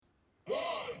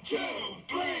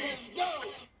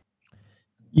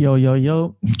Yo, yo,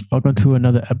 yo. Welcome to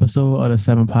another episode of the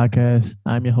Seven Podcast.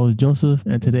 I'm your host, Joseph,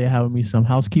 and today I have with me some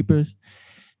housekeepers.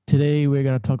 Today we're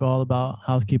gonna talk all about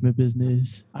housekeeping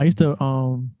business. I used to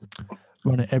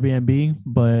run an Airbnb,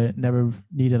 but never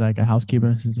needed like a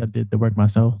housekeeper since I did the work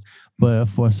myself. But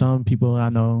for some people I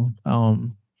know,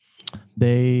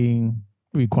 they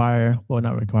require, well,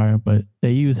 not require, but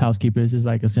they use housekeepers. It's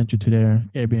like essential to their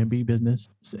Airbnb business,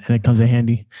 and it comes in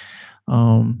handy.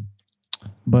 Um,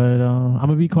 but I'm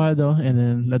gonna be quiet though, and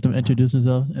then let them introduce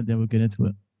themselves, and then we'll get into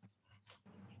it.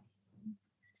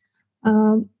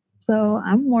 Um, so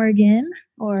I'm Morgan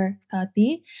or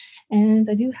Tati, and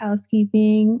I do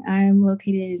housekeeping. I'm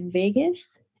located in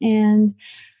Vegas, and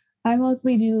I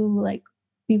mostly do like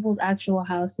people's actual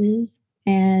houses,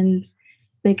 and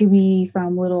they could be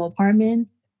from little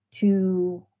apartments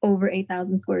to over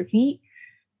 8,000 square feet.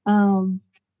 Um,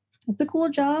 it's a cool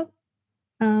job.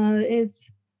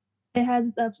 It has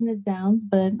its ups and its downs,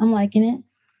 but I'm liking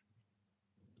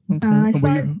it. Okay. I And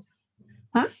where started, you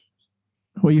huh?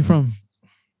 where you from?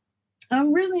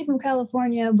 I'm originally from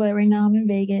California, but right now I'm in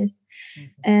Vegas. Okay.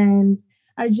 And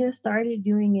I just started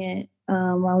doing it,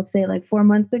 I would say like 4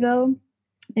 months ago.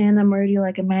 And I'm already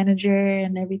like a manager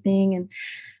and everything.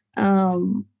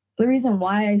 And the reason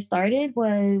why I started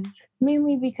was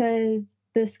mainly because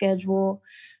the schedule.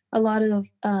 A lot of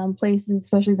places,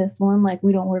 especially this one, like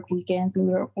we don't work weekends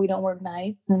and we don't work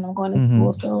nights, and I'm going to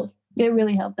school, Mm-hmm. so it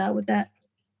really helped out with that.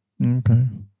 Okay.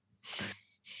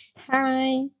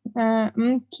 Hi,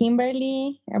 I'm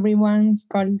Kimberly. Everyone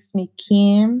calls me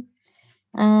Kim.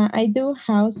 I do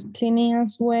house cleaning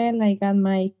as well. I got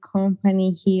my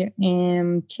company here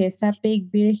in Chesapeake,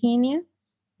 Virginia,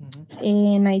 Mm-hmm.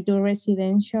 and I do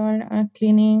residential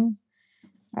cleanings,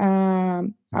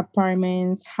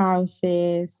 apartments,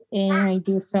 houses, and I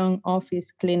do some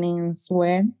office cleaning as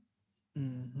well.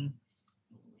 Mm-hmm.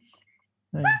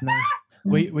 Nice, nice.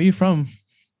 Where you from?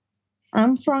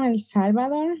 I'm from El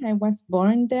Salvador. I was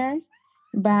born there,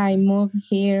 but I Okay. moved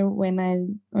here when I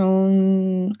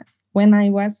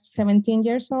was 17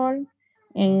 years old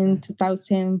in Okay.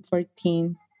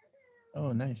 2014.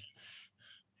 Oh, nice.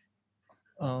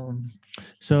 Um,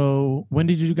 so when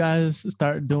did you guys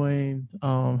start doing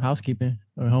housekeeping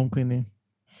or home cleaning?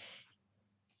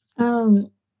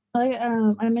 Um, like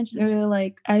I mentioned earlier,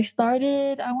 like I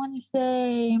started, I want to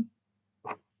say,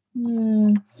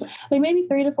 hmm, like maybe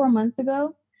 3 to 4 months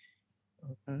ago,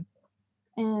 Okay.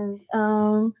 and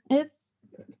it's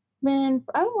been.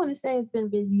 I don't want to say it's been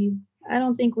busy. I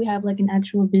don't think we have like an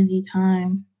actual busy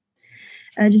time.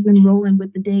 I just been rolling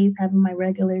with the days, having my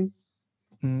regulars.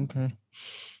 Okay.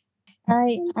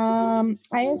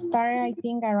 I started I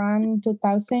think around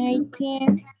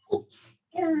 2018,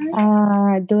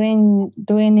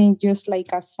 doing it just like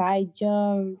a side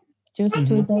job, just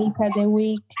two Mm-hmm. days a the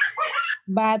week.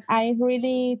 But I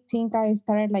really think I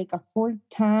started like a full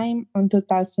time on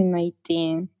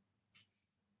 2019.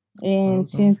 And Okay.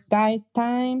 since that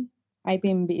time, I've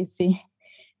been busy.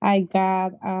 I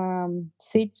got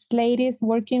six ladies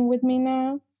working with me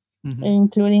now, Mm-hmm.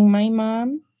 including my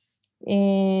mom.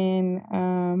 And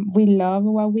we love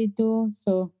what we do.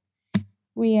 So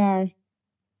we are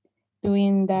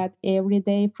doing that every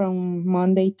day from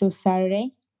Monday to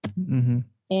Saturday. Mm-hmm.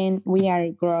 And we are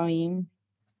growing.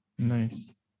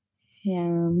 Nice.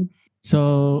 Yeah.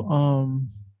 So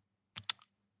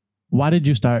why did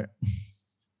you start?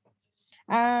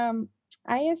 Um,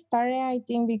 I started, I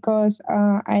think, because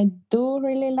I do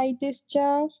really like this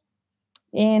job.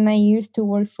 And I used to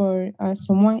work for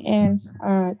someone else,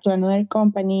 to another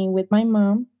company with my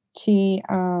mom. She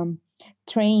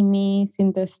trained me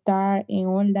since the start and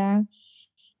all that.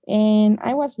 And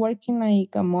I was working like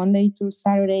a Monday to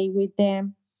Saturday with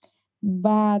them,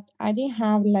 but I didn't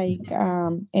have like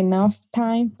enough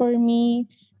time for me,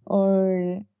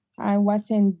 or I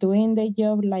wasn't doing the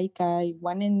job like I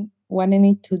wanted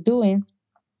it to do it.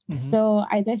 Mm-hmm. So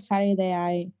I decided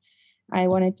that I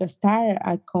wanted to start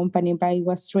a company, but it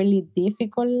was really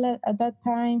difficult at that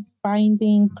time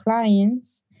finding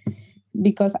clients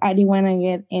because I didn't want to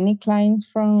get any clients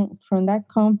from that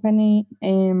company.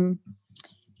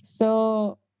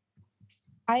 So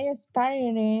I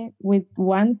started it with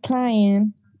one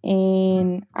client,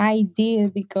 and I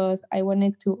did because I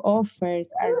wanted to offer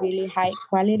a really high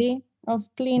quality of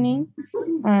Mm-hmm. cleaning,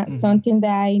 Mm-hmm. something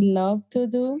that I love to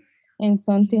do and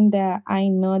something that I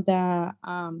know that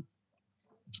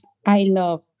I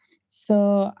love.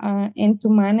 So, and to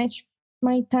manage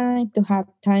my time, to have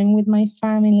time with my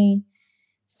family.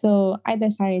 So I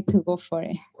decided to go for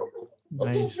it.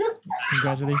 Nice.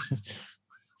 Congratulations.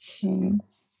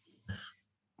 Thanks.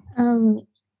 Um,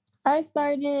 I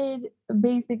started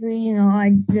basically,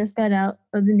 I just got out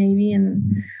of the Navy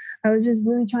and I was just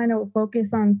really trying to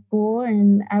focus on school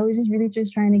and I was just really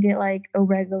just trying to get like a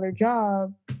regular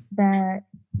job that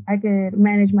I could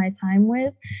manage my time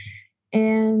with.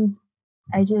 And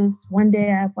I just one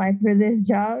day I applied for this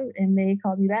job and they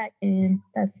called me back and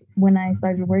that's when I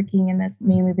started working and that's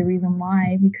mainly the reason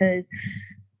why because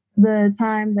the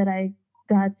time that I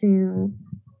got to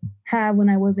have when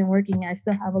I wasn't working, I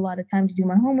still have a lot of time to do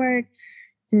my homework,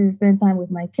 to spend time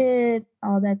with my kid,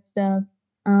 all that stuff.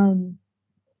 Um,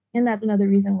 and that's another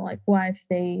reason like why I've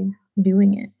stayed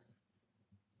doing it.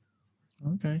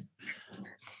 Okay.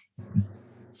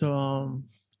 So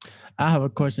I have a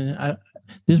question.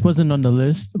 This wasn't on the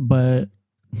list, but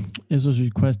it was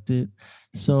requested.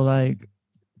 So like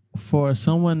for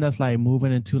someone that's like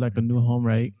moving into like a new home,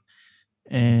 right?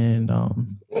 And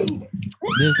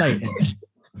there's like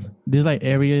there's like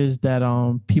areas that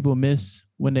people miss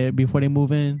when they before they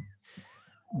move in.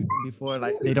 Before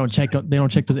like they don't check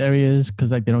those areas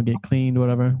because like they don't get cleaned or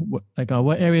whatever.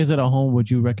 What areas of the home would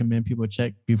you recommend people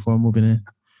check before moving in?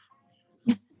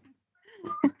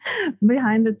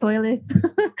 Behind the toilets.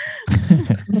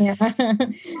 Yeah,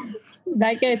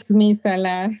 that gets me,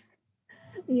 Salah.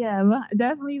 Yeah,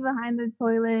 definitely behind the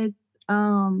toilets.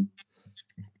 On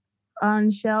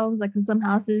shelves, like some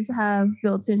houses have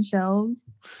built-in shelves.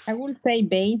 I would say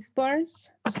baseboards.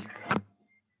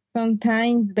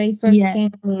 Sometimes baseboards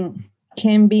Yes.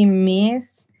 can be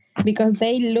missed because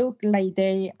they look like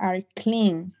they are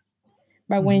clean,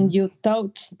 but when Mhm. you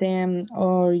touch them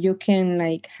or you can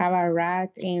like have a rag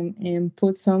and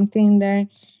put something there,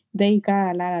 they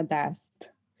got a lot of dust.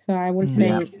 So I would Yep.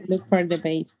 say look for the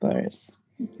baseboards.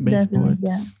 Definitely.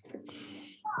 Yeah.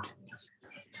 Baseboards.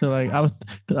 So like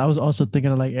I was also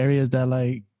thinking of like areas that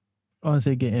like I want to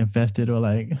say get infested or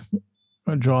like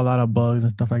or draw a lot of bugs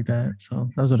and stuff like that. So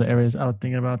those are the areas I was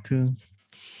thinking about too.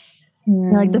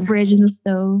 Like the Yeah. fridge and the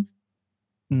stove.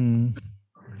 Mm,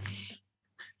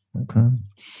 okay.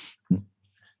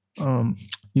 Um,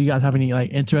 you guys have any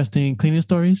like interesting cleaning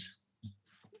stories?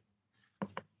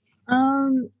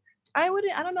 Um, I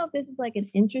don't know if this is like an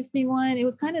interesting one. It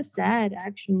was kind of sad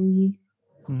actually.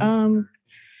 Mm-hmm. Um,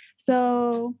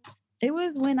 so it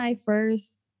was when I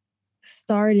first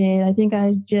started. I think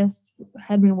I just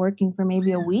had been working for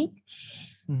maybe a week.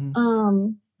 Mm-hmm.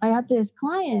 I had this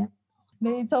client.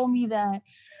 They told me that,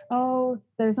 oh,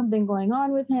 there's something going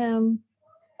on with him.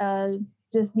 Uh,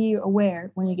 just be aware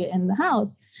when you get in the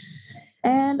house.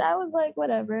 And I was like,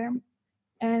 whatever.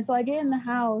 And so I get in the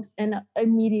house, and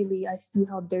immediately I see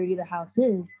how dirty the house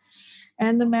is.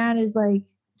 And the man is like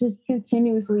just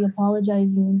continuously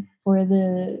apologizing for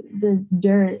the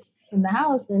dirt in the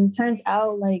house. And it turns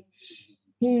out like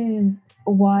his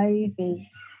wife is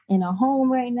in a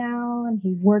home right now, and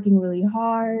he's working really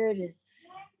hard. And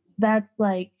that's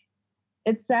like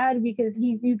it's sad because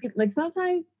you could like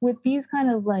sometimes with these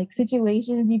kind of like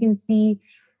situations you can see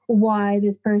why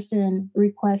this person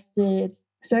requested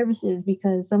services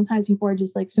because sometimes people are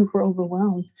just like super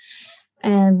overwhelmed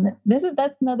and that's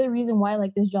another reason why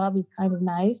like this job is kind of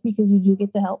nice because you do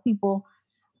get to help people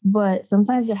but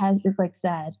sometimes it's like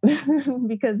sad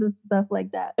because it's stuff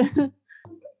like that.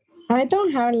 I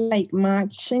don't have like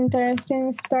much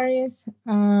interesting stories.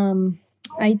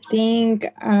 I think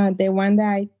the one that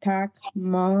I talk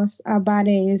most about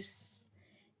is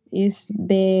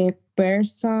the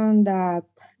person that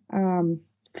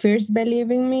first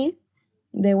believed in me,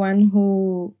 the one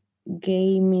who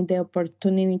gave me the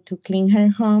opportunity to clean her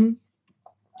home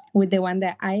with the one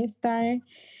that I started.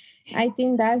 I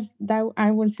think that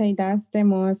I would say that's the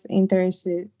most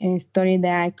interesting story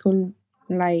that I could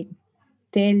like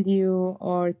tell you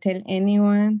or tell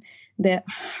anyone that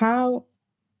how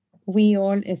we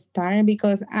all started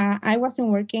because I wasn't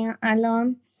working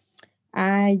alone.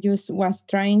 I just was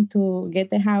trying to get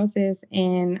the houses,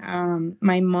 and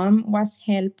my mom was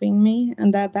helping me,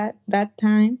 and that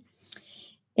time.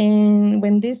 And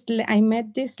when I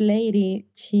met this lady,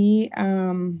 she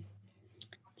asked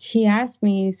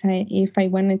me if I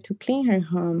wanted to clean her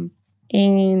home,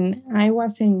 and I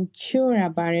wasn't sure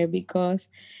about it because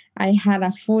I had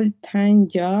a full-time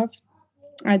job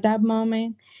at that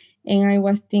moment, and I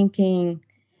was thinking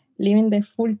leaving the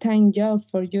full-time job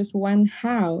for just one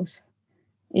house,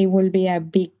 it will be a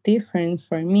big difference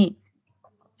for me.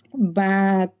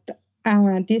 But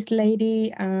this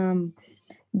lady,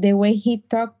 the way he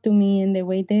talked to me and the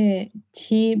way that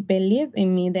she believed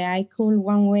in me that I could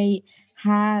one way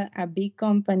have a big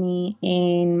company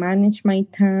and manage my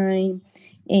time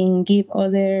and give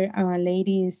other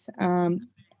ladies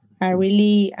a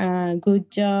really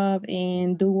good job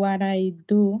and do what I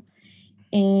do.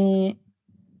 And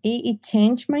it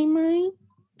changed my mind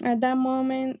at that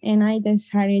moment, and I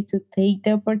decided to take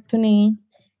the opportunity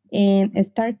and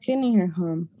start cleaning her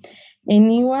home.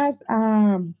 And it was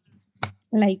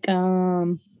like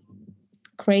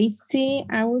crazy,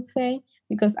 I would say,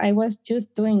 because I was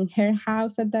just doing her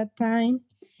house at that time.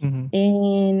 Mm-hmm.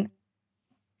 And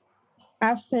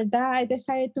after that, I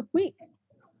decided to quit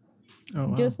Oh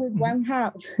wow. just with Mm-hmm. one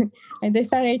house. I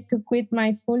decided to quit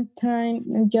my full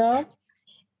time job,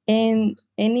 and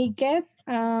it gets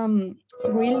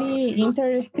really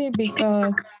interesting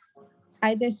because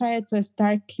I decided to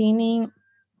start cleaning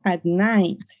at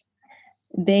night.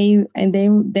 They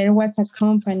there was a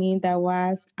company that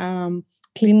was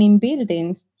cleaning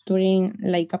buildings during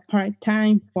like a part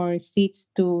time for 6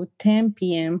 to 10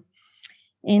 p.m.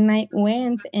 And I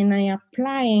went and I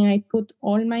applied and I put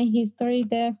all my history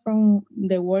there from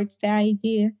the works that I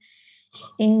did.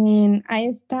 And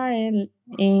I started,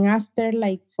 and after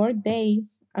like 4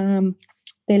 days,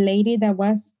 the lady that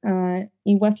was,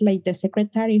 it was like the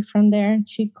secretary from there,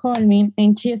 she called me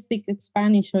and she speaks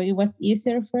Spanish, so it was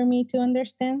easier for me to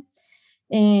understand.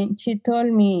 And she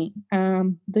told me,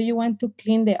 do you want to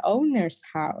clean the owner's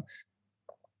house?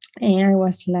 And I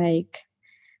was like,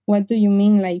 what do you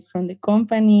mean, like from the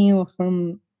company or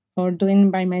from or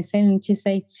doing by myself? And she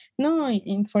said, no,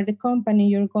 and for the company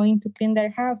you're going to clean their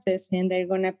houses and they're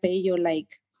gonna pay you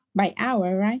like by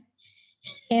hour, right?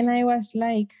 And I was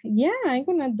like, yeah, I'm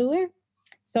gonna do it.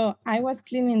 So I was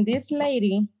cleaning this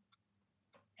lady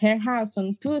her house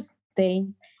on Tuesday,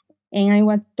 and I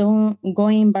was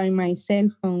going by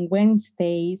myself on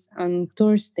Wednesdays and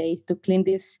Thursdays to clean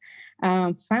this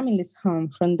family's home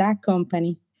from that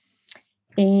company.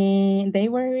 And they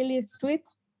were really sweet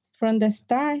from the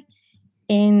start.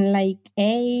 And like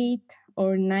 8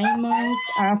 or 9 months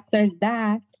after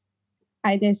that,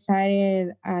 I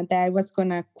decided that I was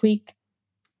gonna quit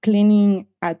cleaning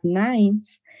at night,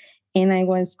 and I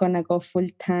was gonna go full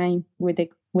time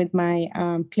with my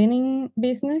cleaning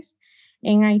business.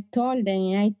 And I told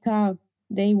them, I thought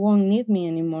they won't need me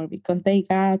anymore because they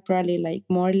got probably like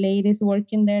more ladies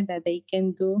working there that they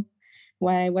can do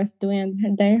what I was doing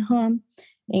at their home.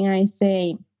 And I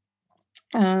say,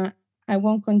 uh, I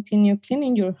won't continue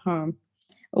cleaning your home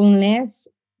unless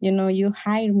you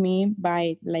hire me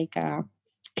by like a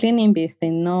cleaning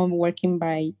business, not working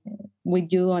by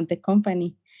with you on the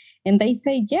company. And they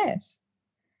say yes.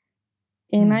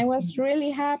 And I was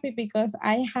really happy because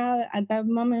I had at that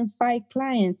moment 5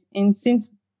 clients. And since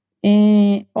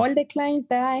all the clients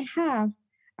that I have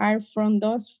are from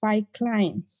those 5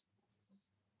 clients.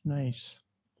 Nice.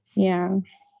 Yeah,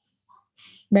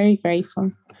 very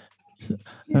grateful. So,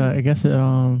 I guess it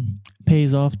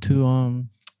pays off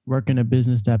to work in a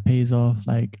business that pays off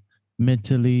like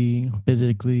mentally,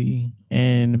 physically,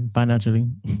 and financially.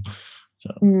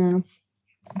 So Yeah.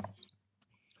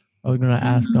 I was gonna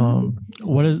ask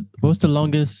what's the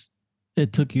longest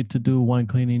it took you to do one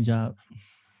cleaning job?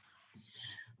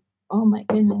 Oh my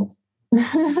goodness.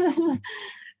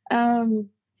 um,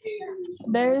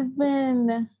 there's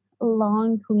been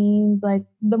long cleans. Like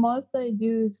the most that I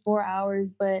do is 4 hours,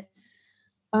 but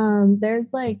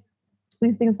there's like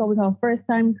these things called we call first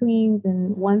time cleans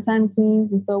and one time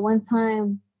cleans. And so one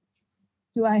time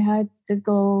I had to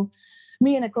go,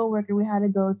 me and a coworker, we had to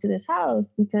go to this house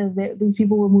because these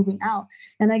people were moving out.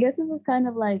 And I guess this is kind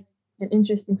of like an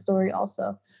interesting story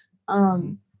also. Mhm.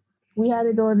 Um, we had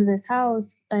to go to this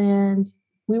house and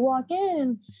we walk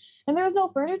in and there was no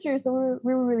furniture. So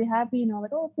we were really happy,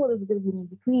 like, oh, cool, this is going to be easy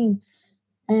to clean.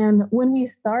 And when we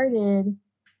started,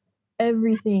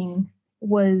 everything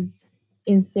was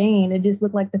insane. It just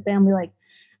looked like the family like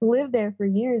lived there for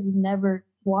years and never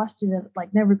washed it,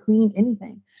 like never cleaned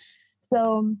anything.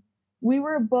 So we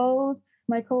were both,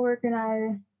 my coworker and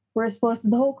I were supposed to,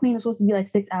 the whole clean was supposed to be like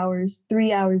 6 hours,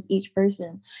 3 hours each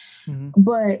person. Mhm.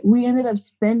 But we ended up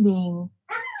spending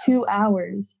 2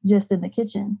 hours just in the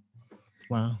kitchen.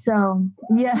 Wow. So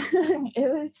yeah,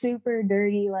 it was super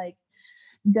dirty, like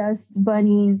dust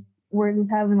bunnies were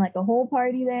just having like a whole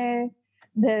party there.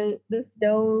 The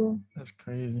stove, That's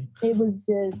crazy. it was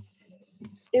just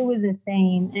it was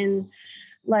insane. And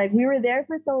like we were there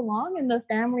for so long and the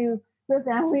family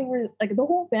were like the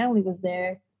whole family was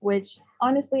there, which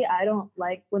honestly I don't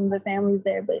like when the family's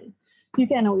there, but you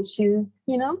can't always choose.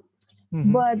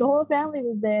 Hmm. But the whole family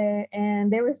was there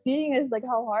and they were seeing us like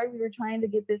how hard we were trying to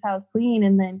get this house clean.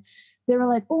 And then they were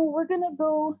like, oh, we're gonna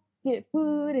go get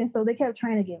food. And so they kept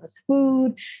trying to give us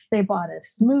food. They bought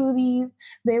us smoothies.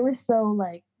 They were so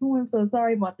like, oh, I'm so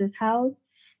sorry about this house.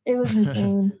 It was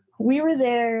insane. We were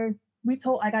there. We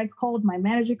told like I called my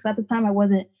manager because at the time I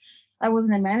wasn't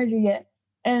a manager yet.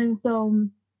 And so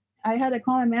I had to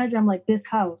call my manager. I'm like, this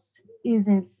house is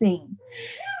insane,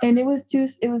 and it was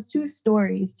two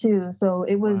stories too, so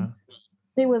it was Wow.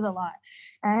 it was a lot.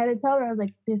 I had to tell her, I was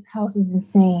like, this house is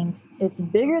insane. It's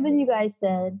bigger than you guys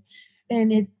said,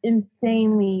 and it's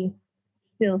insanely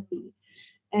filthy.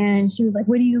 And she was like,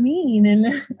 "What do you mean?"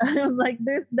 And I was like,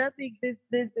 "There's nothing. This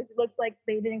looks like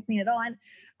they didn't clean it all." And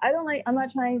I don't like. I'm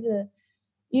not trying to.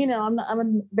 I'm not. I'm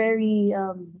a very.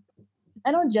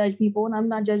 I don't judge people, and I'm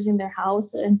not judging their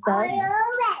house and stuff.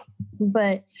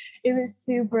 But it was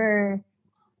super.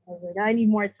 I was like, I need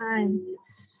more time,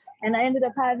 and I ended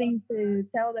up having to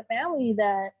tell the family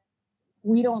that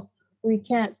we don't. We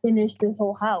can't finish this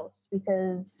whole house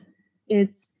because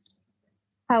it's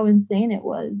how insane it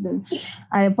was. And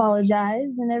I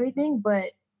apologize and everything,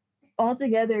 but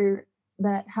altogether,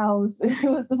 that house it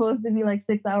was supposed to be like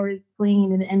 6 hours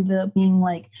clean and it ended up being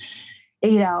like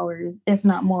 8 hours, if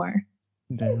not more.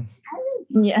 Damn.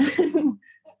 Yeah.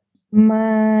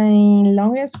 My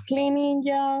longest cleaning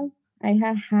job I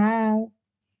have had,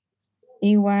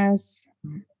 it was,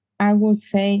 I would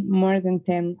say, more than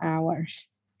 10 hours.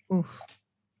 Oof.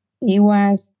 It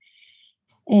was,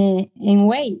 in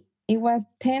wait, it was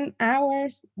 10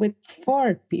 hours with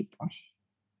four people.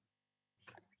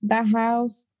 The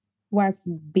house was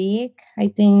big. I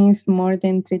think it's more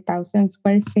than 3,000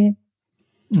 square feet.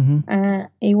 Mm-hmm.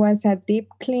 It was a deep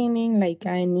cleaning, like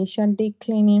an initial deep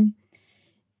cleaning.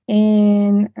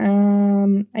 And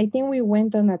I think we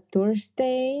went on a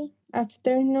Thursday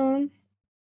afternoon,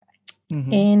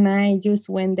 Mm-hmm. and I just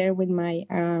went there with my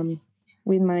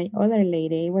other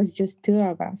lady. It was just two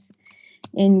of us,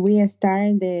 and we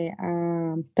started the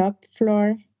top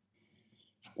floor.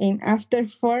 And after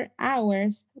 4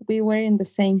 hours, we were in the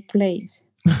same place.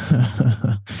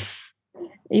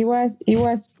 It was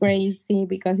crazy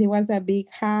because it was a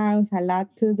big house, a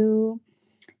lot to do.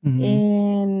 Mm-hmm.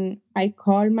 And I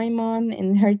called my mom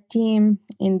and her team,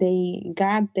 and they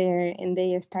got there and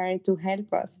they started to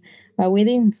help us. But we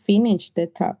didn't finish the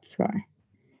top floor.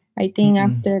 I think Mm-mm.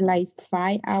 after like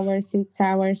 5 hours, 6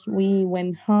 hours, we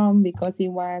went home because it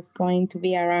was going to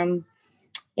be around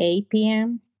 8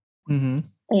 p.m. Mm-hmm.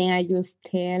 And I just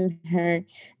tell her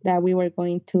that we were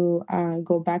going to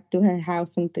go back to her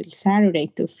house until Saturday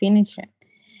to finish it.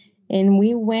 And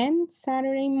we went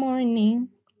Saturday morning,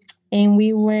 and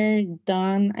we were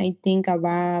done, I think,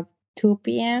 about 2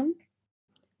 p.m.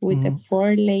 with the Mm-hmm.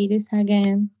 four ladies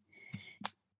again.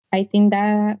 I think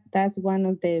that that's one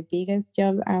of the biggest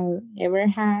jobs I've ever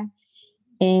had.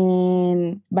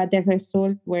 And but the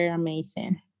results were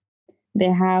amazing.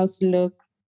 The house looked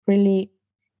really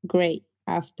great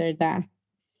after that.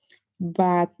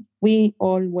 But we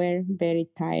all were very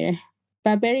tired,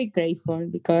 but very grateful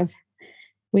because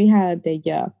we had the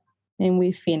job and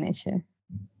we finished it.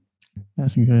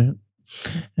 That's good.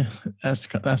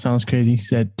 That sounds crazy. You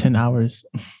said 10 hours.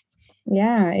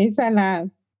 Yeah, it's a lot.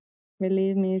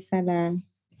 Believe me, it's a lot.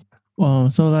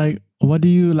 So like, what do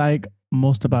you like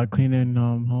most about cleaning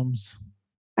homes?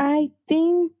 I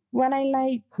think what I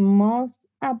like most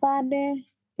about it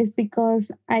is because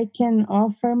I can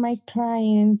offer my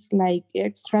clients like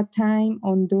extra time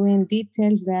on doing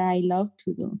details that I love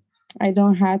to do. I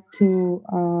don't have to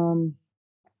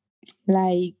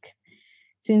like,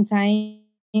 since I'm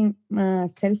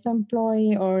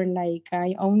self-employed, or like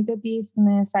I own the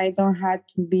business, I don't have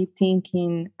to be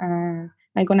thinking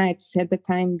I'm gonna accept the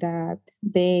time that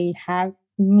they have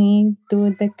me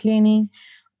do the cleaning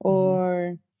Mm-hmm.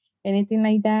 or anything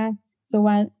like that. So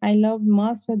what I love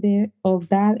most of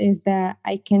that is that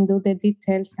I can do the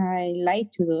details I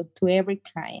like to do to every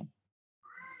client.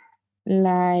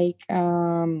 Like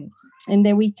and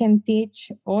then we can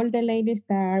teach all the ladies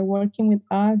that are working with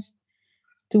us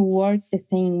to work the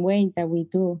same way that we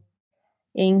do,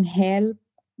 and help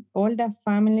all the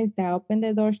families that open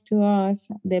the doors to us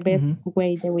the best Mm-hmm.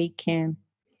 way that we can.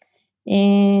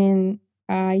 And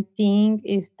I think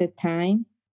it's the time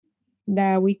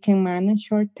that we can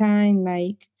manage our time,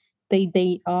 like the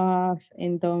day off,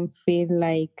 and don't feel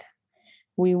like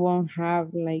we won't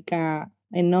have like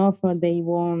enough, or they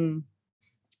won't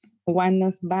want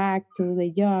us back to the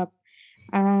job.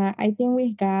 I think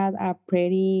we got a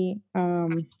pretty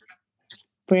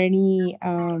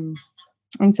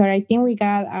I'm sorry, I think we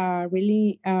got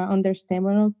really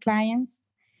understandable clients.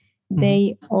 Mm-hmm.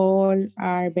 They all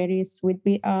are very sweet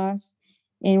with us.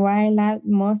 And why I like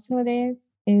most of this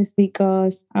is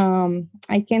because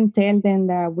I can tell them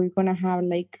that we're gonna have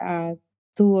like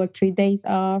 2 or 3 days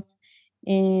off,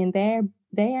 and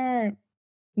they are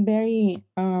very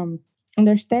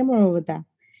understandable with that.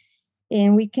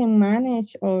 And we can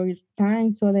manage our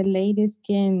time so the ladies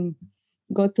can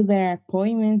go to their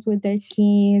appointments with their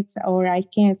kids, or I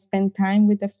can spend time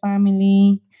with the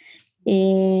family.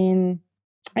 And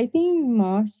I think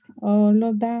most all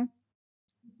of that.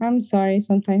 I'm sorry,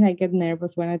 sometimes I get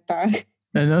nervous when I talk.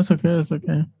 And that's okay. That's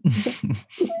okay.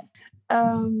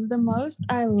 The most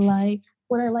I like,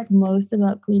 what I like most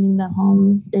about cleaning the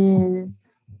homes is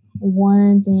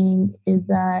one thing is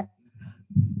that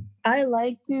I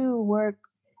like to work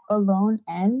alone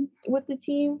and with the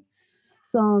team.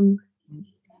 So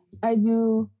I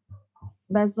do,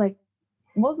 that's like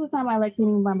most of the time I like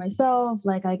cleaning by myself.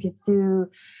 Like I get to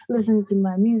listen to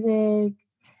my music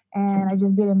and I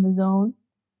just get in the zone.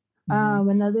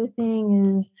 Another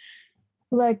thing is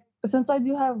like since I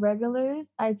do have regulars,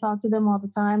 I talk to them all the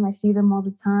time. I see them all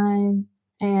the time,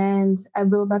 and I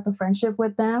build like a friendship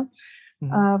with them.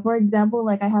 For example,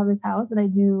 like I have this house that I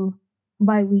do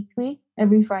bi-weekly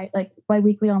every Friday, like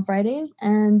bi-weekly on Fridays,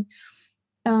 and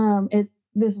it's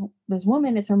this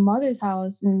woman. It's her mother's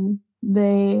house, and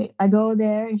they I go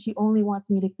there, and she only wants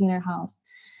me to clean her house,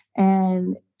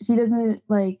 and she doesn't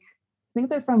like. I think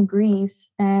they're from Greece,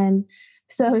 and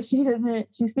so she doesn't.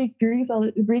 She speaks Greek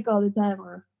all the time,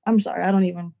 or I'm sorry, I don't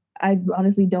even. I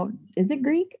honestly don't. Is it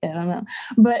Greek? I don't know,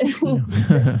 but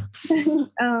Yeah.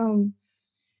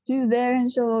 she's there,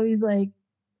 and she'll always like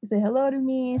say hello to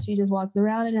me. She just walks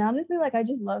around, and honestly, like I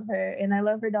just love her, and I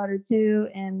love her daughter too,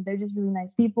 and they're just really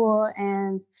nice people,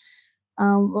 and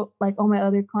like all my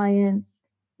other clients,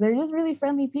 they're just really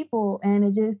friendly people, and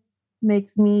it just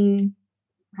makes me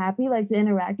happy like to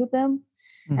interact with them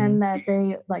and that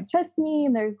they like trust me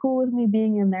and they're cool with me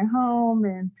being in their home.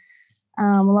 And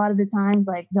a lot of the times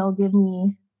like they'll give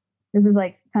me, this is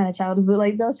like kind of childish, but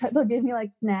like they'll give me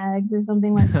like snacks or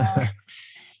something like that.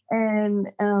 And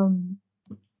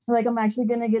like I'm actually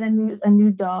gonna get a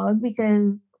new dog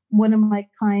because one of my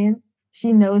clients,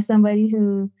 she knows somebody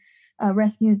who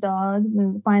rescues dogs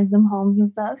and finds them homes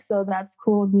and stuff. So that's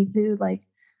cool with me too. Like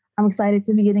I'm excited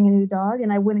to be getting a new dog,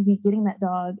 and I wouldn't be getting that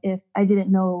dog if I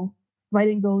didn't know, if I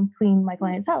didn't go and clean my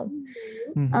client's house.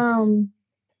 Um,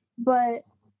 but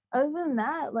other than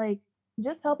that, like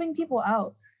just helping people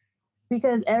out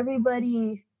because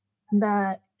everybody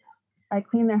that I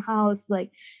clean their house,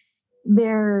 like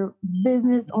they're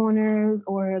business owners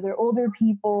or they're older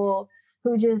people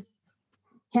who just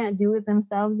can't do it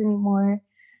themselves anymore.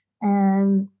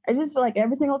 And I just feel like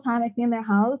every single time I clean their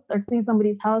house or clean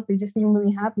somebody's house, they just seem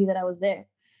really happy that I was there.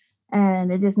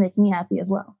 And it just makes me happy as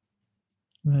well.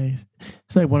 Nice.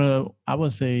 It's like one of the, I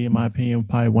would say, in my opinion,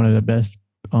 probably one of the best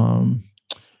um,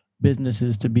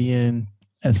 businesses to be in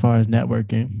as far as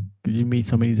networking because you meet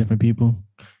so many different people,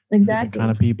 different kind Exactly.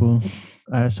 of people.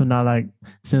 So now, like,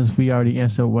 since we already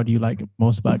answered what do you like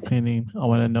most about cleaning, I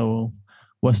want to know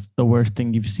what's the worst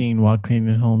thing you've seen while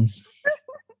cleaning homes.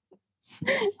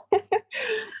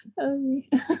 Um,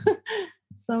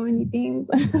 so many things.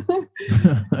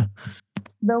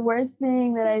 The worst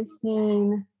thing that I've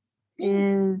seen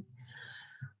is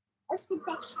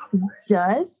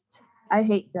dust. I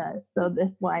hate dust. So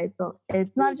that's why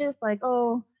it's not just like,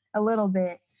 oh, a little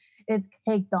bit. It's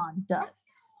caked on dust.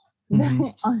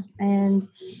 And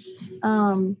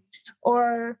um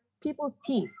or people's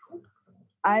teeth.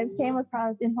 I've came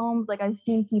across in homes like I've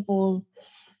seen people's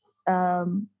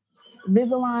um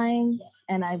Visalines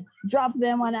and I've dropped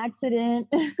them on accident.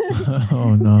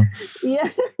 Oh no. Yeah.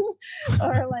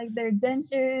 Or like their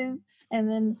dentures. And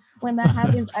then when that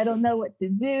happens, I don't know what to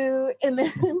do. And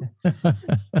then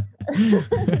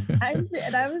I'm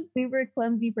a super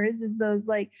clumsy person. So it's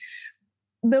like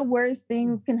the worst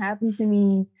things can happen to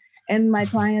me and my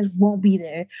clients won't be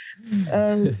there.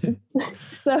 Um,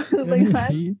 so like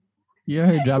last You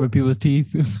heard dropping people's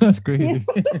teeth. That's crazy.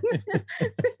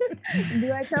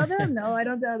 do I tell them? No, I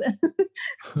don't tell them.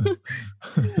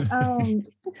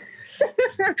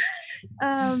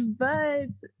 um, but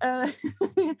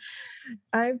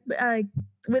I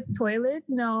with toilets,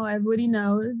 no, everybody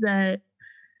knows that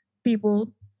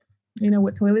people,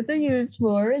 what toilets are used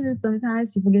for, and then sometimes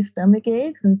people get stomach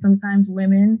aches, and sometimes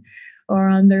women are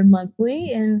on their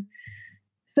monthly, and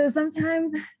so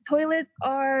sometimes toilets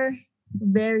are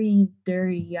very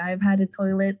dirty. I've had a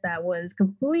toilet that was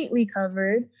completely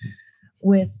covered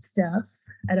with stuff.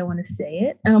 I don't want to say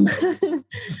it.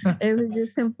 It was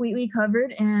just completely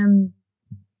covered, and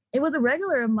it was a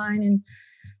regular of mine, and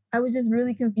I was just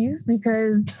really confused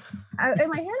because in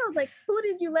my head I was like, "Who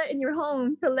did you let in your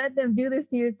home to let them do this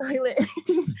to your toilet?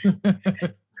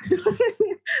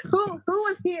 who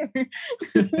was here?"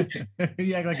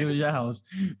 You act like it was your house.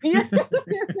 Yeah, because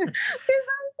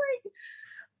I was like,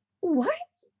 "What?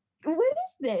 What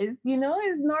is this?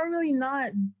 It's normally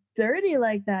not dirty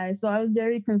like that." So I was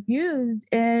very confused,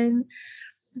 and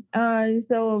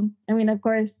So I mean, of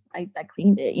course, I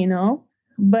cleaned it,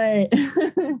 but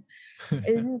it's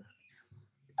just,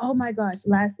 oh my gosh,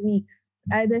 last week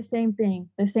I the same thing.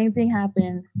 The same thing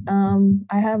happened.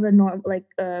 I have a norm like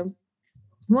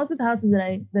most of the houses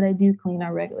that I do clean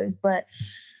are regulars, but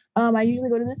I usually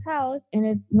go to this house and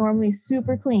it's normally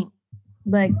super clean.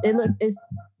 Like it's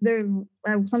there.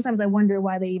 Sometimes I wonder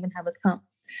why they even have us come.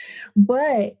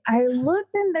 But I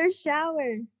looked in their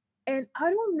shower and I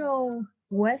don't know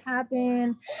what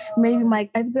happened. Maybe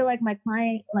I feel like my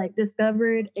client like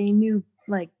discovered a new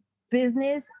like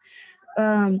business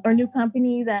or new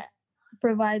company that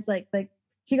provides like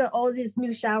she got all this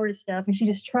new shower stuff and she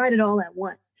just tried it all at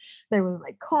once. There was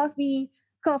like coffee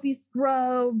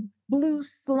scrub, blue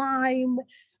slime.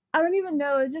 I don't even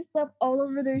know. It's just stuff all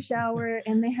over their shower,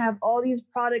 and they have all these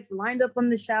products lined up on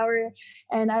the shower.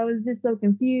 And I was just so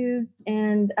confused,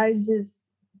 and I was just,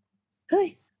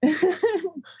 hey.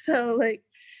 So like,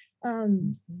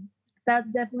 um, that's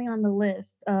definitely on the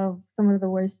list of some of the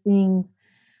worst things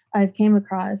I've came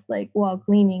across like while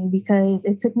cleaning because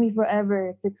it took me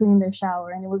forever to clean their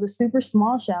shower and it was a super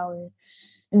small shower.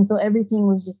 And so everything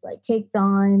was just like caked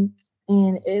on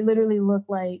and it literally looked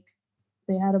like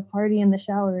they had a party in the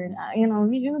shower and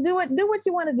you do what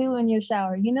you want to do in your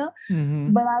shower.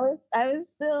 Mm-hmm. But I was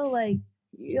still like,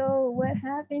 yo, what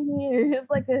happened here? It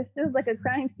was like a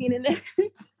crime scene in there.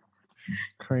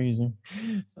 Crazy.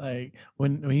 Like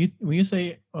when you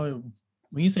say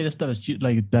when you say the stuff that you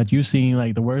like that you seen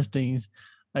like the worst things,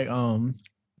 like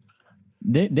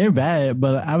they're bad,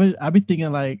 but I be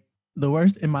thinking like the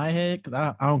worst in my head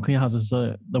because I don't clean houses.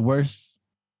 So the worst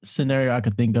scenario I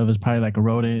could think of is probably like a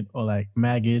rodent or like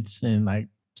maggots and like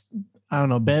I don't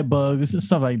know bed bugs and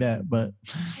stuff like that. But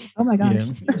Oh my yeah.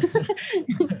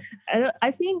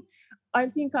 gosh.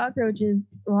 I've seen cockroaches,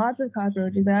 lots of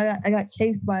cockroaches. I got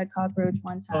chased by a cockroach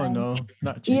one Oh time. no,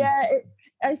 not cheese. Yeah,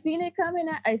 I seen it coming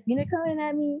at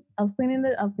me. I was cleaning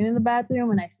the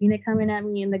bathroom and I seen it coming at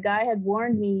me and the guy had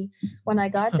warned me when I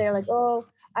got there like, "Oh,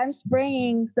 I'm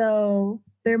spraying, so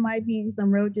there might be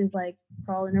some roaches like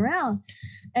crawling around."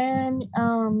 And I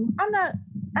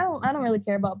don't really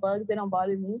care about bugs. They don't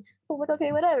bother me. So I was like,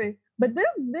 okay, whatever. But this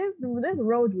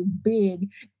roach was big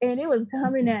and it was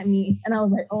coming at me and I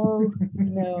was like, "Oh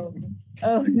no.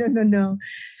 Oh no, no, no."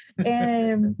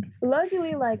 And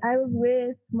luckily, like I was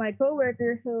with my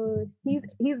coworker who he's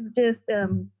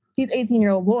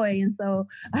 18-year-old boy, and so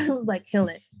I was like, kill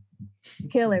it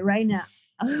right now.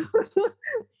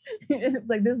 It's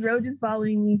like this roach is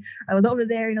following me. I was over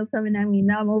there and it was coming at me.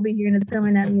 Now I'm over here and it's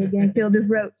coming at me again. Kill this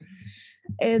roach.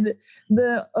 And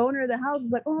the owner of the house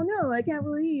was like, "Oh no, I can't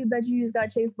believe that you just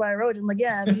got chased by a roach." I'm like,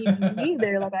 "Yeah, me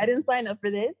either. Like I didn't sign up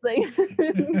for this." Like,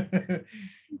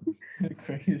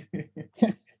 Crazy.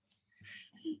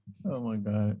 Oh my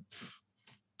god.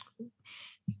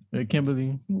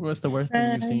 Kimberly, what's the worst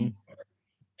thing you've seen?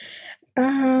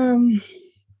 Um,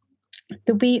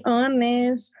 to be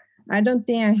honest, I don't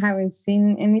think I haven't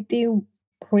seen anything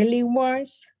really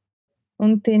worse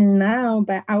until now,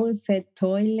 but I would say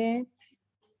toilets,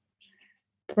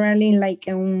 probably like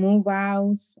a move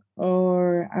outs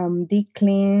or deep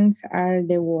cleans are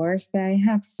the worst that I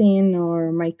have seen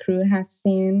or my crew has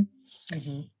seen.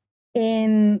 Mm-hmm.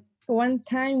 And one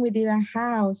time we did a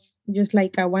house, just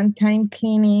like a one-time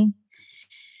cleaning,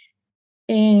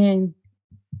 and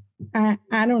I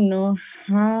don't know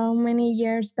how many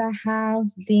years the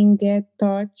house didn't get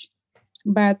touched,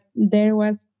 but there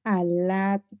was a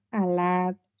lot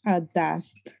of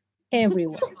dust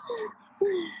everywhere.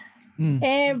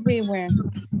 Everywhere.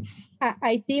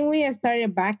 I think we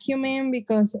started vacuuming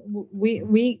because we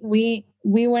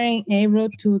weren't able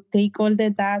to take all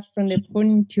the dust from the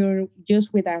furniture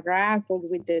just with a rag or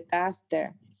with the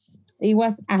duster. It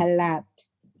was a lot,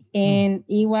 and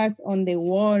it was on the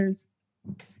walls,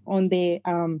 on the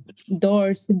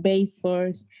doors,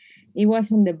 baseboards. It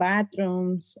was on the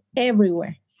bathrooms,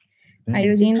 everywhere. I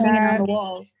think just hanging on the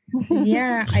walls.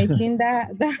 Yeah, I think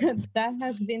that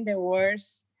has been the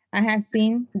worst. I have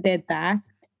seen the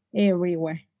dust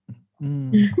everywhere.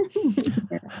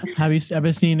 Have you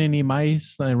ever seen any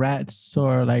mice, like rats,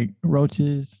 or like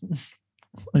roaches?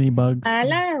 Any bugs? A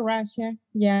lot of roaches,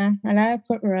 yeah, a lot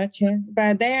of roaches,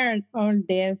 but they are all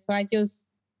dead, so I just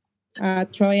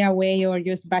throw it away or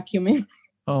just vacuum it.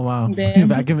 Oh wow! You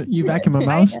vacuum a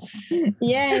mouse?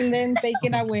 Yeah, and then take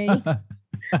it away.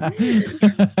 But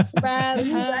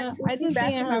I don't think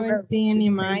I haven't seen any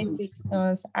mice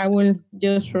because I will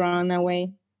just run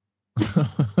away.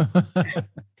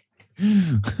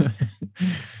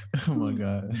 Oh my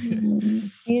god!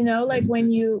 Like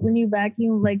when you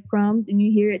vacuum like crumbs and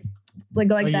you hear it Oh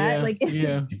like that. yeah, Like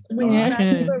yeah. Oh, when you Yeah. drive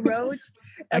through a road,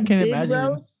 I a can't big road, imagine.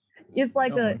 Oh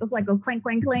my. it's like a clank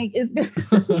clank clank. It's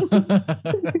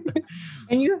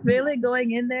and you feel it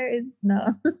going in there. It's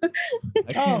no.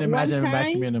 I can't Oh, imagine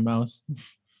vacuuming a mouse.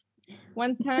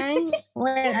 one time,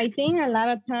 well, I think a lot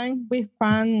of times we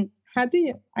found, how do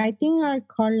you, I think are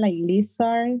called like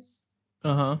lizards.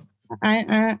 Uh huh.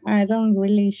 I don't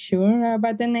really sure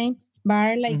about the name, but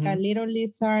are like a Mm-hmm. little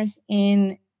lizards,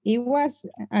 and it was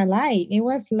alive. It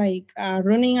was like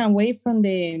running away from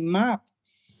the map,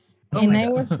 Oh and my I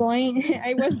god. was going,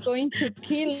 I was going to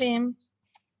kill him,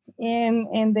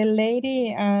 and the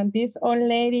lady, this old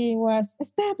lady was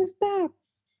stop.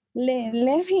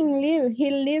 Let him live.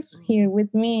 He lives here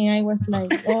with me. I was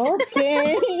like,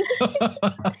 okay,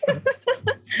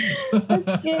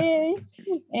 okay,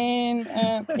 and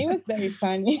it was very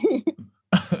funny.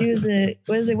 He was a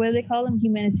what do they call them?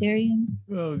 Humanitarians.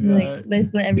 Oh Like god.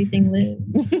 let's let everything live.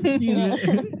 Yeah.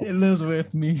 It lives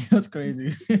with me. That's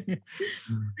crazy.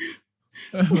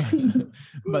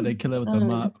 But they kill it with a um,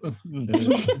 mop.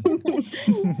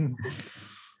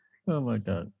 Oh my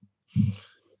god.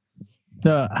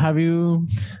 So have you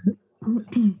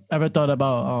ever thought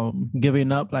about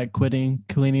giving up, like quitting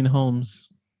cleaning homes?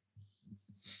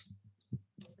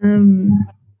 um,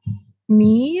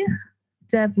 me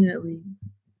definitely,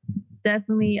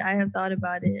 definitely. I have thought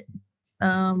about it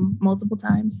multiple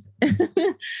times.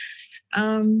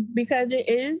 Because it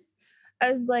is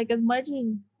as like as much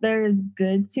as there is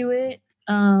good to it.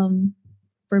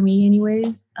 For me,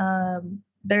 anyways.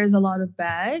 There's a lot of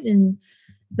bad, and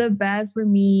the bad for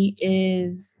me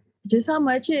is just how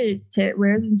much it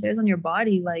wears and tears on your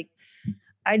body. Like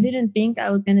I didn't think I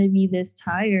was gonna be this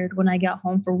tired when I got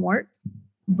home from work,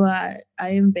 but I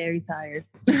am very tired.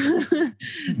 I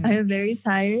am very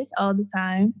tired all the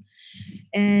time,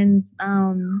 and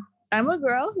I'm a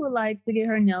girl who likes to get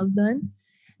her nails done,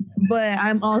 but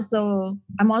I'm also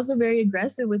very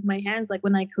aggressive with my hands. Like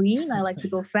when I clean, I like to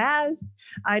go fast.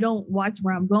 I don't watch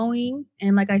where I'm going,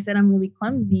 and like I said, I'm really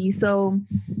clumsy. So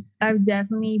I've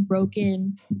definitely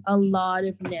broken a lot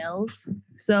of nails.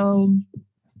 So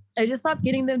I just stopped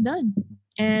getting them done.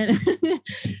 And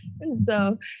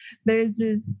so there's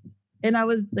just, and I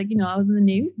was like, I was in the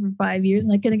Navy for 5 years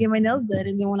and I couldn't get my nails done.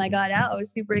 And then when I got out, I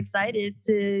was super excited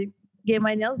to get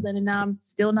my nails done. And now I'm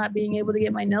still not being able to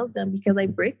get my nails done because I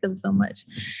break them so much.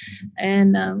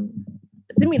 And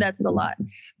to me, that's a lot,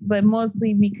 but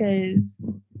mostly because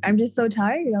I'm just so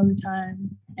tired all the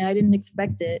time and I didn't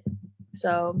expect it.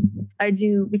 So I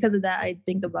do, because of that, I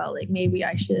think about like maybe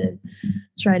I should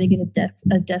try to get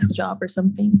a desk job or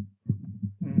something.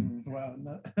 Wow.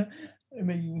 Not, I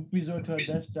mean, you resort to a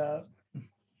desk job.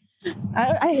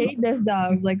 I hate desk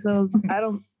jobs. Like so, I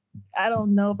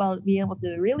don't know about being able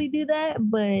to really do that,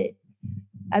 but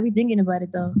I be thinking about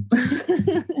it though.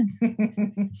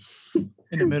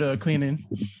 In the middle of cleaning.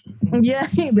 Yeah,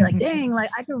 he'd be like, dang, like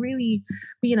I could really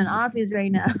be in an office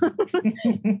right now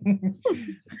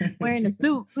wearing a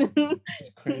suit.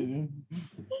 It's crazy.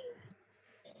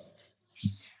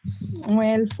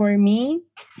 Well, for me,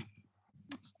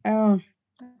 oh,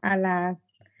 a lot.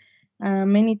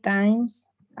 Many times,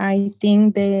 I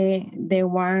think the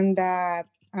one that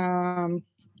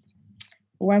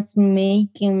was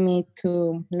making me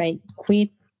to like quit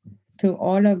to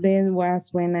all of this was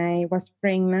when I was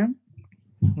pregnant.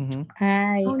 Mm-hmm.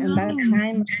 I Oh at that no.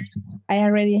 time I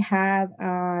already had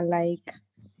like,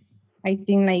 I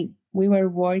think like we were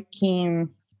working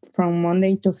from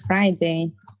Monday to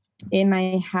Friday, and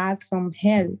I had some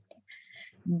help,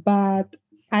 but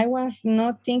I was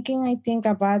not thinking. I think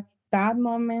about that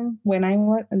moment when I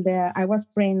was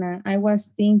pregnant. I was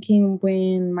thinking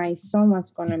when my son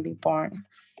was gonna be born,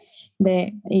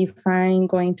 that if I'm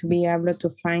going to be able to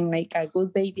find like a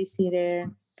good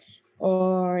babysitter,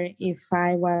 or if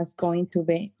I was going to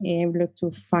be able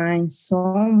to find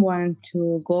someone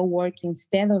to go work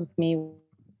instead of me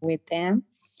with them.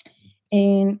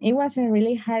 And it was a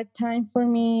really hard time for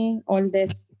me, all the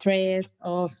stress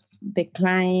of the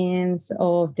clients,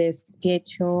 of the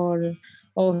schedule,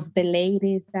 of the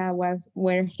ladies that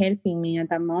were helping me at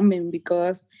that moment,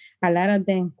 because a lot of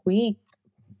them quit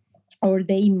or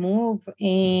they move,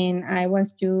 and I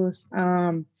was just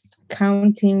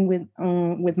counting with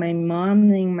my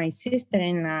mom and my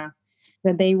sister-in-law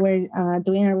that they were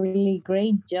doing a really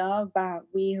great job, but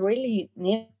we really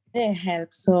needed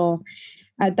help. So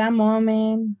at that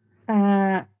moment,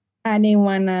 uh, I didn't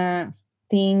want to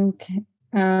think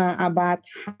about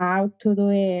how to do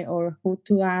it or who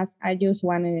to ask. I just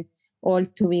wanted all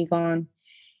to be gone.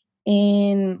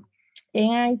 And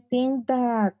I think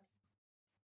that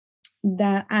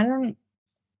I don't.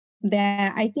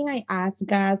 that I think I asked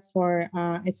God for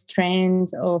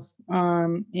strength of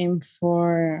and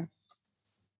for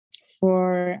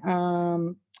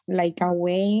like a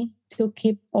way to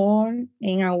keep on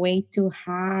and a way to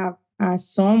have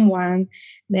someone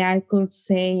that I could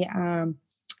say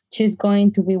she's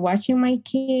going to be watching my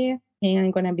kid and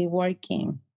I'm gonna be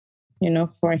working,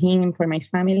 for him and for my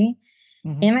family.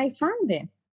 Mm-hmm. And I found it.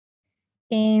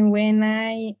 And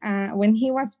when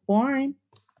he was born,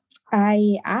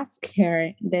 I asked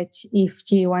her that if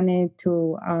she wanted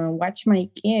to watch my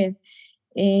kid,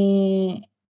 and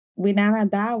without a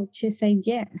doubt, she said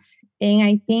yes. And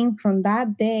I think from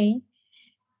that day,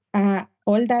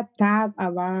 all that thought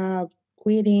about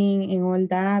quitting and all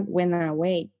that went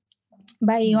away.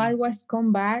 But it always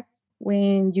come back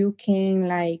when you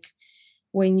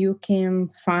can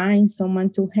find someone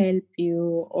to help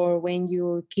you, or when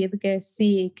your kid gets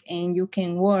sick and you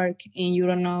can work and you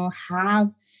don't know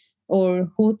how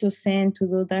or who to send to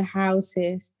do the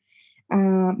houses.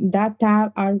 That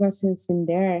thought always is in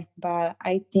there, but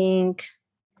I think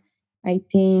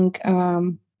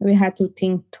we had to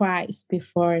think twice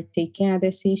before taking a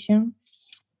decision.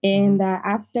 Mm-hmm. And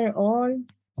after all,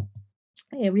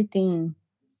 everything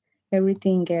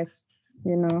everything gets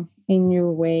in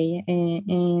your way,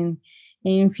 and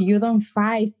if you don't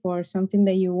fight for something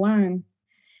that you want,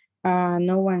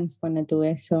 no one's gonna do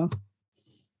it. So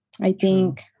I True.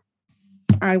 think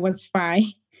I was fine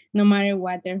no matter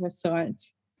what the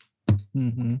results.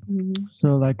 Mm-hmm. Mhm.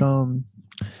 So like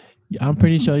I'm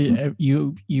pretty sure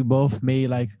you both made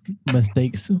like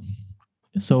mistakes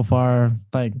so far,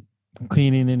 like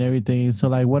cleaning and everything. So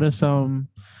like, what are some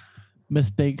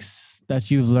mistakes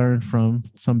that you've learned from?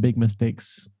 Some big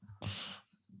mistakes.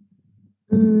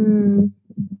 Mm,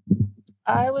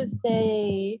 I would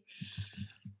say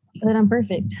that I'm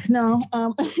perfect. No,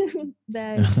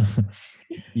 that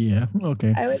Yeah.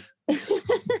 Okay. I would.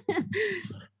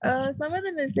 Some of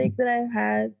the mistakes that I've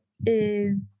had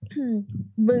is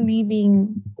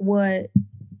believing what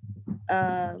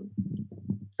um,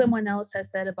 someone else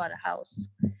has said about a house,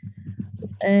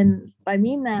 and I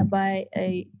mean that by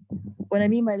a. What I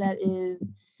mean by that is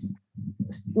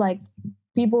like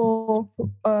people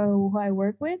who I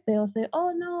work with, they'll say,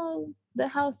 "Oh no, the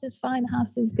house is fine. The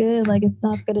house is good. Like it's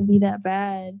not gonna be that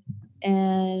bad."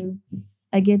 And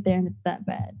I get there and it's that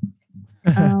bad.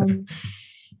 Um,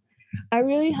 I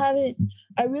really haven't.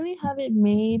 I really haven't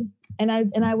made. And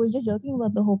I was just joking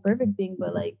about the whole perfect thing,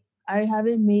 but like I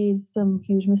haven't made some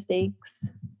huge mistakes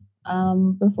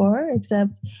before,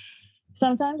 except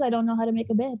sometimes I don't know how to make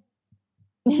a bed.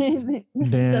 So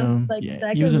Damn. like Yeah.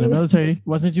 that You was could in the be military.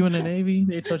 Wasn't you in the Navy?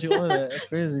 They taught you all that. That's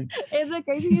crazy. and the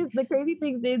crazy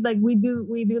thing is like we do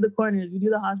the corners, we do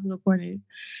the hospital corners.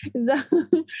 So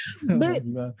Oh my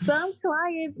but god. some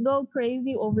clients go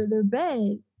crazy over their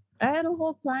bed. I had a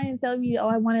whole client tell me, oh,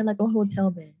 I wanted like a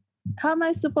hotel bed. How am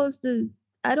I supposed to?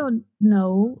 I don't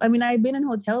know. I mean, I've been in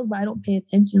hotels, but I don't pay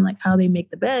attention like how they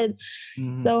make the bed.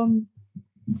 Mm-hmm. So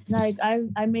like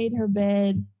I made her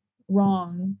bed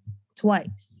wrong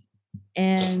twice.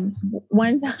 And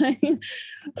one time,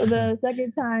 the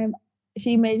second time,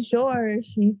 she made sure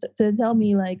to tell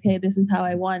me like, "Hey, this is how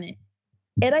I want it,"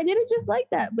 and I did it just like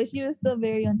that. But she was still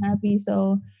very unhappy.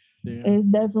 So Yeah. it's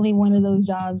definitely one of those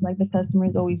jobs like the customer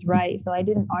is always right. So I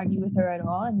didn't argue with her at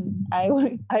all, and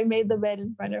I made the bed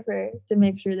in front of her to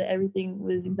make sure that everything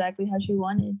was exactly how she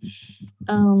wanted.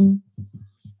 Um,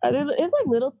 it's like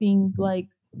little things like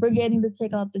forgetting to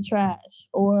take out the trash,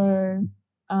 or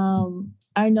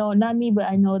I know, not me, but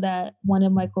I know that one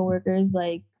of my coworkers,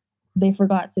 like, they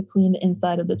forgot to clean the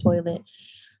inside of the toilet,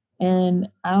 and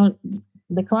I don't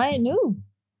the client knew.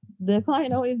 The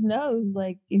client always knows,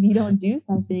 like, if you don't do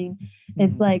something,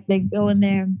 it's Mm-hmm. like they go in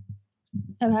there.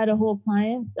 I've had a whole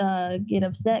client get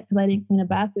upset because I didn't clean a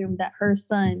bathroom that her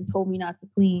son told me not to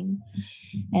clean,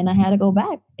 and I had to go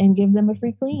back and give them a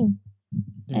free clean.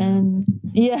 Damn. And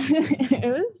yeah,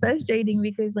 it was frustrating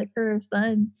because like her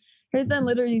son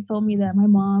literally told me that my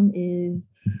mom is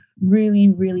really,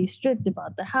 really strict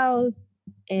about the house,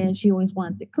 and she always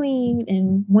wants it clean,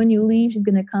 and when you leave she's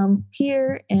gonna come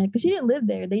here, and because she didn't live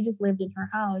there, they just lived in her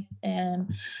house. And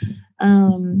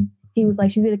he was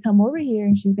like, she's gonna come over here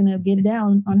and she's gonna get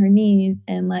down on her knees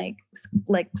and like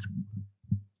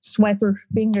swipe her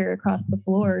finger across the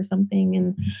floor or something.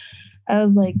 And I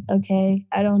was like, okay,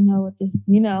 I don't know what this,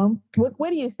 what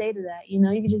do you say to that? You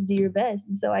could just do your best.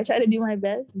 And so I tried to do my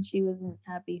best, and she wasn't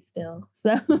happy still.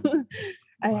 So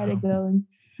I had to Wow. go and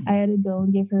I had to go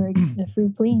and give her a free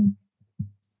clean.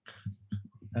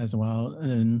 That's wild.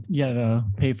 And then you gotta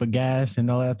pay for gas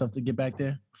and all that stuff to get back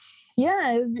there.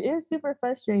 Yeah, it was super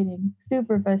frustrating,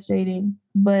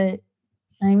 but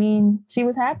I mean, she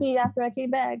was happy after I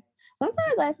came back.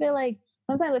 Sometimes I feel like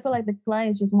the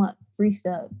clients just want free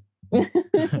stuff.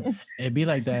 It'd be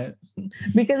like that.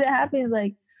 Because it happens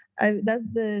like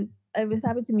it's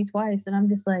happened to me twice, and I'm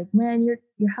just like, man, your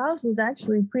house was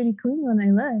actually pretty clean when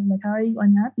I left. Like, how are you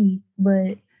unhappy?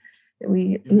 But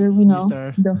we You know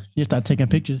start the you start taking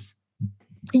pictures.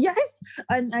 yes,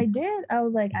 and I did. I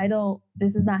was like, I don't.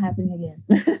 This is not happening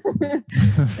again.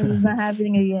 This is not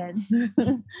happening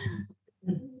again.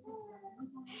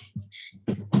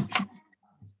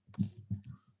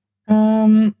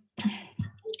 Um,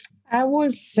 I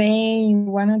would say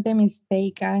one of the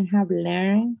mistakes I have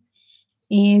learned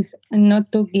is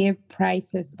not to give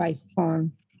prices by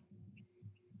phone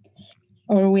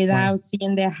or Why? without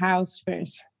seeing the house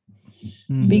first,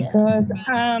 Mm-hmm. Yeah. because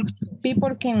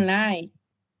people can lie.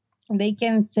 They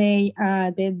can say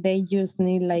that they just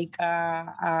need like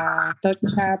a touch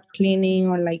up cleaning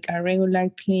or like a regular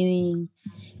cleaning,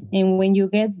 and when you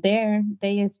get there,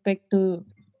 they expect to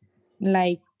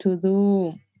like to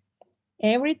do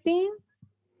everything,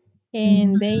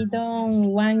 and Mhm. they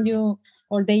don't want you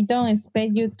or they don't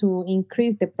expect you to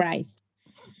increase the price.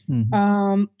 Mm-hmm.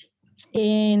 Um,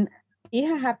 and it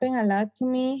has happened a lot to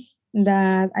me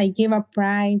that I give a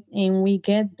price and we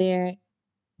get there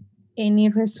and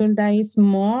it result that is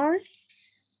more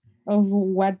of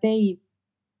what they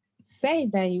say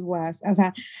that it was. O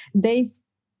sea, they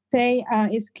say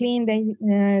it's clean.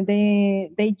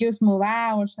 They just move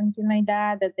out or something like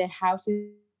that. That the house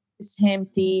is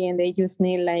empty and they just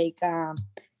need like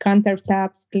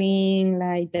countertops clean,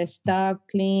 like the stove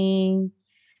clean,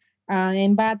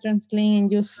 and bathrooms clean,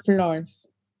 and just floors.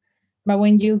 But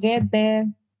when you get there,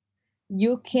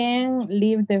 you can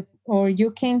leave the or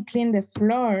you can clean the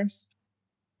floors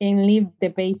and leave the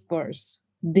baseboards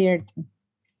dirty.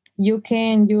 You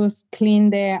can just clean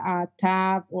the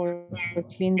tap or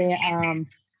clean the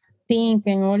sink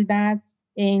and all that,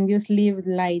 and just leave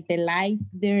like the lights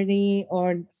dirty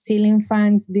or ceiling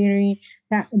fans dirty.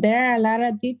 There are a lot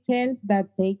of details that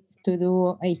takes to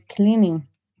do a cleaning.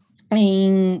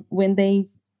 And when they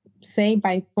say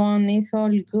by phone it's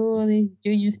all good,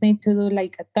 you just need to do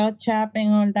like a touch up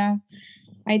and all that.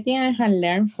 I think I have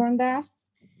learned from that,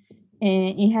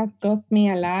 and it has cost me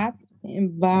a lot.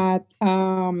 But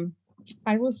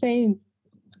I would say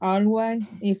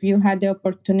always, if you had the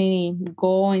opportunity,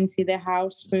 go and see the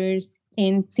house first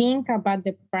and think about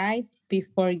the price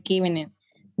before giving it.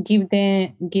 Give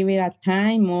it a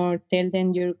time or tell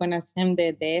them you're gonna send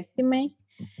the estimate.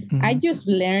 I Mm-hmm. just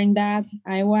learned that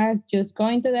I was just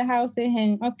going to the houses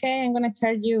and okay, I'm gonna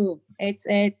charge you X,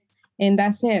 and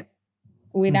that's it,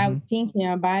 Mm-hmm. without thinking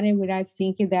about it, without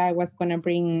thinking that I was gonna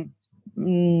bring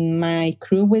my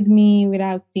crew with me,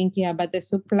 without thinking about the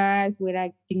supplies,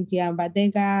 without thinking about the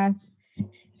gas.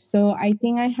 So I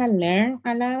think I had learned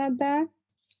a lot of that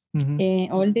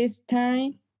Mm-hmm. all this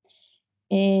time.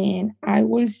 And I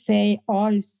will say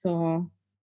also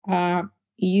uh,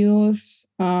 use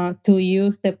to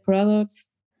use the products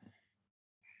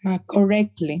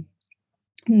correctly.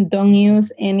 Don't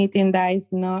use anything that is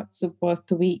not supposed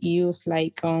to be used,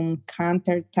 like on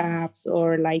countertops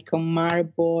or like on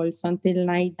marble, something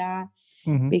like that,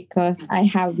 Mm-hmm. because I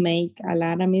have made a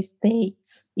lot of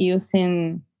mistakes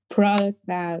using products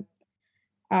that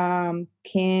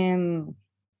can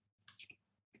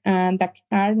that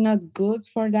are not good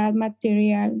for that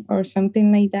material or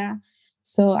something like that.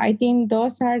 So I think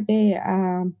those are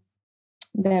the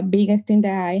biggest thing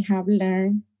that I have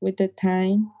learned with the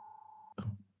time.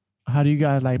 How do you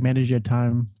guys like manage your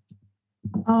time?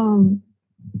 Um,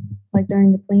 like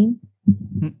during the clean.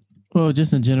 Mm, well,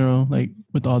 just in general, like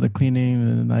with all the cleaning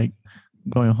and like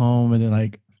going home and then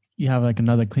like you have like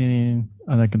another cleaning,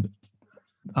 like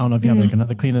I don't know if you have like Mm,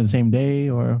 another cleaning the same day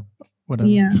or whatever.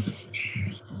 yeah.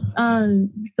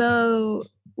 So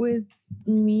with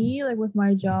me, like with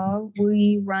my job,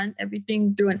 we run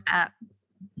everything through an app.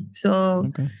 So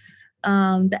Okay.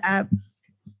 the app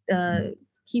uh,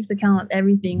 keeps account of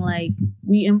everything. Like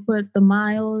we input the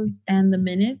miles and the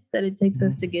minutes that it takes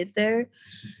us to Mm-hmm. get there,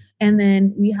 and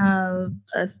then we have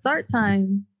a start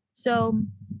time. So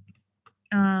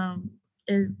um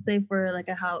say for like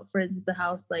a house, for instance a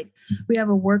house, like we have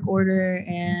a work order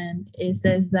and it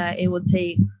says that it will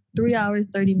take 3 hours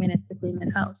 30 minutes to clean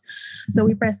this house. So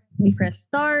we press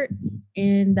start,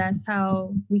 and that's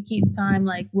how we keep time.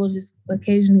 Like we'll just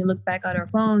occasionally look back at our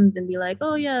phones and be like,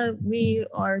 oh yeah, we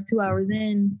are 2 hours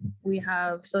in, we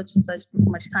have such and such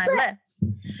much time left.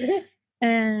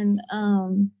 And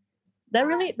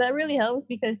that really helps,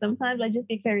 because sometimes I just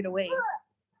get carried away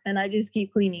and I just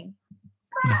keep cleaning.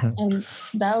 And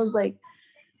that was like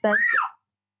that's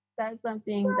that's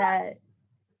something that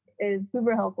is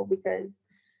super helpful because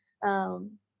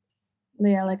um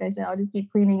yeah, like I said, I'll just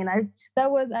keep cleaning. And I that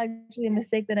was actually a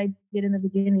mistake that I did in the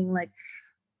beginning. Like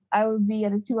I would be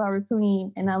at a 2 hour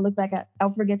clean and I'll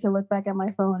forget to look back at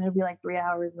my phone. It'll be like 3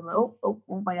 hours. I'm like,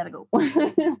 I gotta go.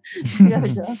 I gotta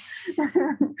go.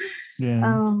 Yeah.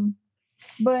 um,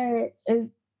 but it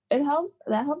helps.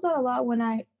 That helps out a lot when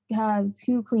I have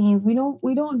two cleans. We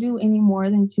don't do any more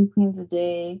than two cleans a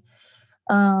day.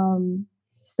 Um,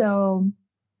 so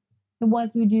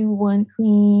once we do one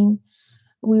clean,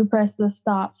 we press the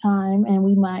stop time and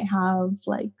we might have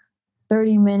like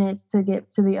 30 minutes to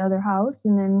get to the other house.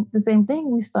 And then the same thing,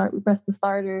 we press the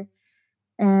starter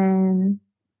and,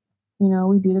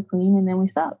 we do the clean and then we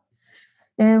stop.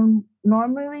 And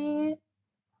normally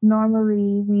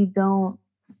we don't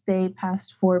stay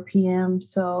past 4 p.m.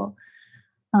 So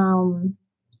um,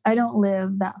 I don't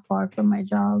live that far from my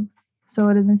job. So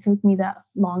it doesn't take me that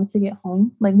long to get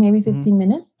home, like maybe Mm-hmm. 15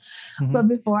 minutes. Mm-hmm. But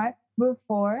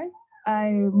before I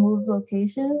moved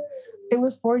location, it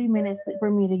was 40 minutes for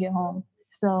me to get home.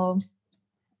 So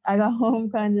I got home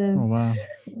kind of, Oh wow.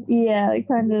 yeah,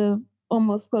 kind of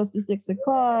almost close to 6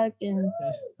 o'clock. And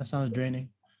Yes, that sounds draining.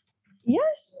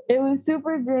 yes, it was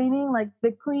super draining. Like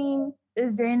the clean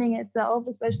is draining itself,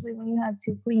 especially when you have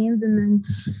two cleans. And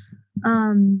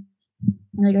then,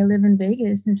 like I live in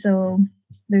Vegas, and so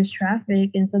there's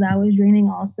traffic. And so that was draining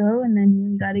also. And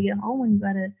then you got to get home and you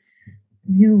got to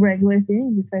do regular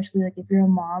things, especially like if you're a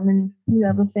mom and you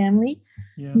have a family,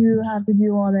 Yeah. you have to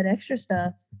do all that extra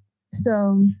stuff.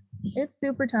 So it's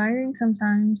super tiring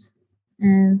sometimes.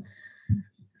 And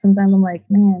sometimes I'm like,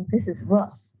 man, this is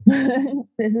rough.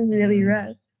 This is really Yeah.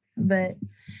 rough. But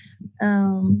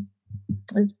um,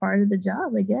 it's part of the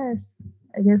job, I guess.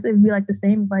 I guess it'd be like the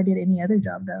same if I did any other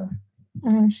job, though.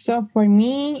 So for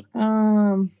me,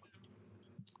 well,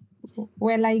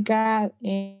 I got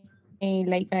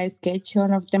a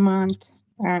schedule of the month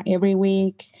every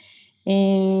week,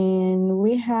 and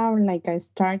we have like a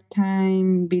start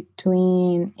time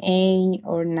between 8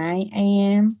 or 9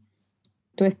 a.m.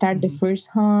 to start the Mm-hmm. first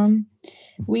home.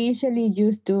 We usually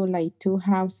just do like two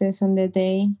houses on the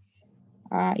day.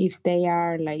 If they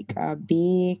are like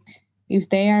big, if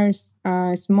they are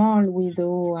small, we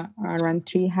do around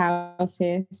three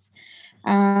houses.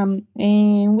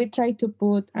 And we try to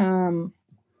put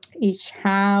each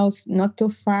house not too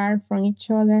far from each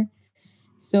other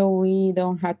so we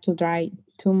don't have to drive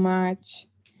too much.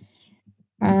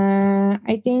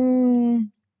 I think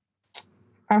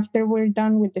after we're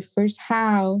done with the first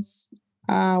house,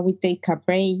 we take a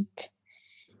break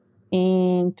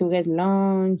and to get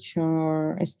lunch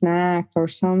or a snack or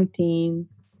something.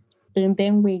 And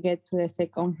then we get to the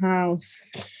second house.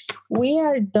 We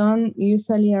are done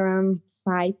usually around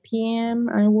 5 p.m.,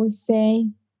 I would say.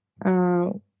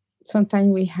 Uh,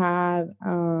 Sometimes we have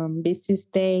busy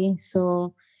day,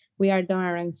 so we are done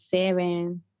around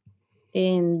 7.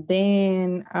 And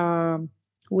then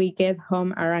we get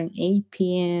home around 8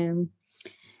 p.m.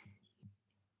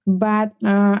 But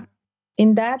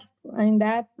in that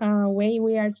way,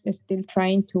 we are still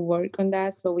trying to work on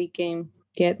that so we can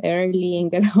get early and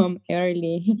get home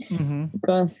early Mm-hmm.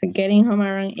 because getting home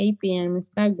around 8 p.m. is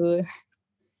not good.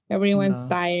 Everyone's No.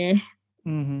 tired.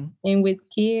 Mm-hmm. And with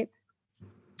kids,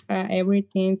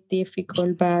 everything's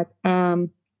difficult. But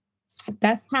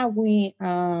that's how we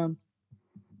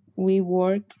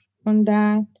work on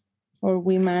that, or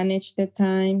we manage the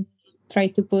time. Try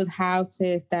to put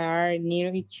houses that are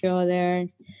near each other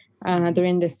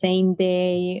during the same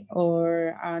day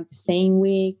or the same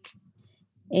week,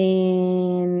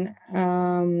 and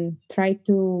try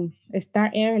to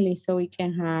start early so we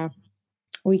can have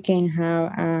a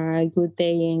good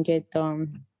day and get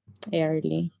done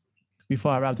early.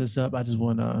 Before I wrap this up, I just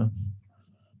want to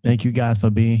thank you guys for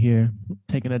being here,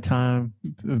 taking the time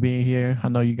for being here. I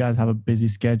know you guys have a busy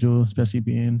schedule, especially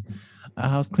being a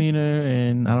house cleaner,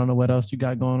 and I don't know what else you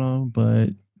got going on, but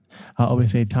I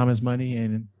always say time is money,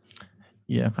 and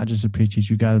yeah, I just appreciate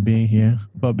you guys being here.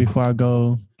 But before we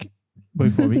go,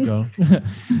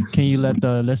 can you let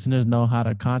the listeners know how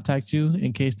to contact you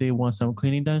in case they want some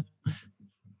cleaning done?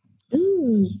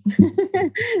 Ooh.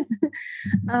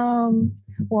 um,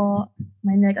 well,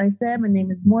 I said, my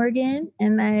name is Morgan,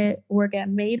 and I work at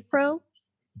Maid Pro,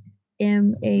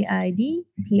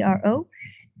 MAIDPRO,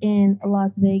 in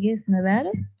Las Vegas,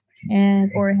 Nevada,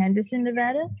 and or Henderson,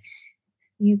 Nevada.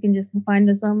 You can just find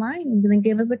us online and then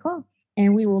give us a call,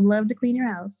 and we will love to clean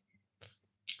your house.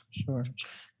 Sure.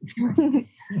 I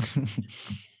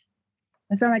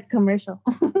sound like a commercial.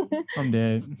 I'm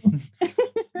dead.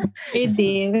 It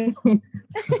did.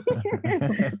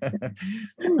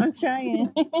 I'm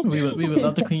trying. We would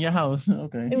love to clean your house.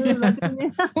 Okay. It was like-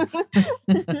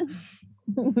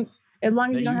 as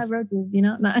long as you don't have roaches, you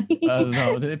know. No.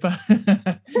 No,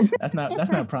 that's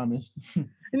not promised.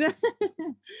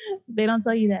 They don't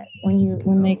tell you that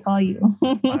when they call you.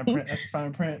 Fine print. That's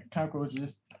fine print.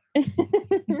 Cockroaches.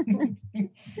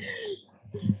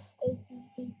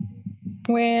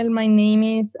 Well, my name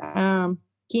is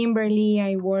Kimberly.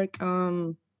 I work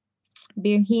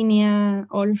Virginia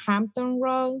Old Hampton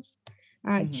Road,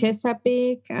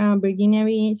 Chesapeake, Virginia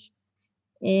Beach,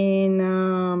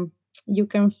 and you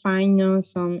can find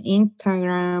us on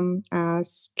Instagram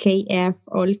as KF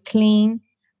All Clean,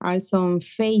 also on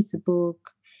Facebook,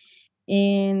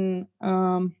 and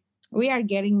we are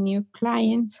getting new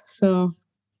clients. So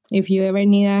if you ever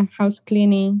need a house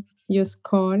cleaning, just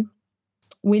call.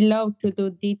 We love to do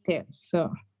details,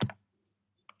 so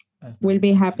we'll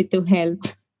be happy to help.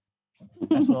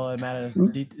 That's all that matters.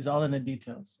 It's all in the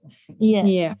details.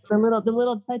 Yeah. The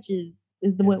little touches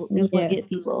is what gets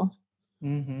people.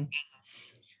 Mm-hmm.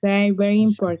 Very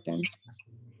important.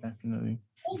 Definitely.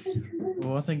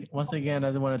 Well, once again, I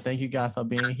just want to thank you guys for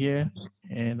being here,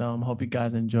 and hope you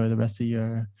guys enjoy the rest of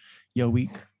your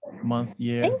week, month,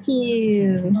 year. Thank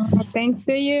you. Thanks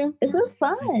to you. This was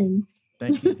fun.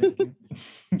 Thank you.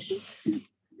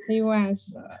 It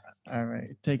was. All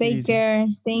right. Take care.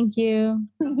 Thank you.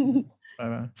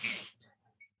 Bye-bye.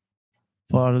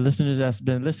 For all the listeners that's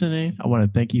been listening, I want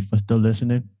to thank you for still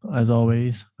listening. As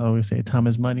always, I always say time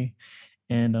is money.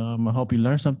 And I hope you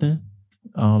learned something.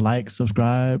 Like,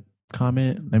 subscribe,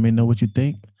 comment. Let me know what you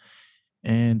think.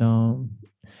 And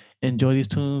enjoy these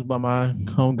tunes by my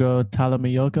homegirl, Tyler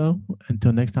Miyoko.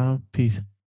 Until next time, peace.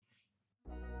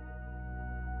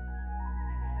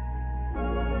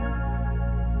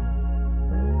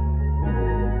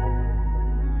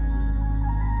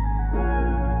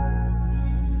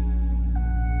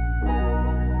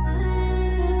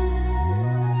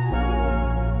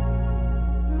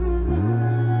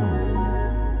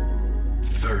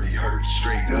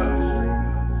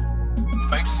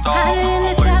 Hotter than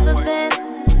it's ever been.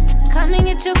 Come and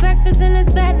get your breakfast in this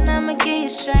bed and I'ma get you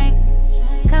straight.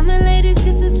 Come and lay these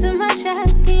kisses to my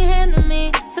chest, can you handle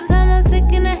me? Sometimes I'm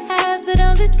sick in the head, but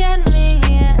don't be scared of me,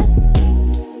 yeah.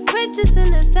 Richer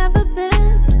than it's ever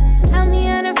been. Help me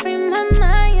out and free my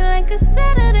mind, you're like a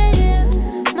Saturday,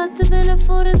 yeah. Must have been a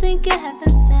fool to think you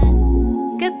heaven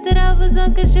sent. Guess that I was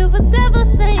wrong cause you were devil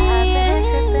sent,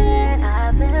 yeah.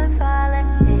 I've been falling.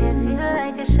 If you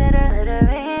like it, should've been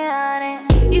on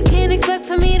it. You can't expect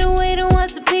for me to wait and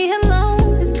want to be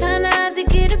alone. It's kinda hard to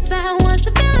get it back once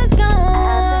the feeling's gone.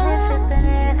 I've been shipping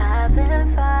it, I've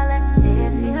been falling.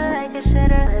 If you like it, should've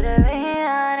been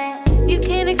on it. You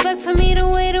can't expect for me to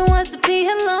wait and want to be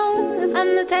alone.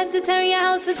 I'm the type to turn your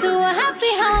house into a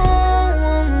happy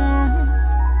home.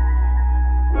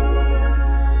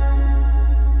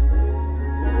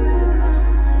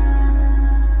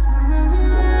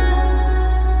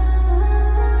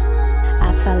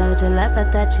 Followed your love, I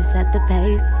thought you set the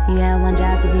pace. You had one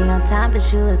job to be on time,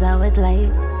 but you was always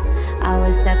late.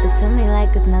 Always step it to me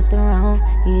like there's nothing wrong.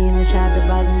 You even tried to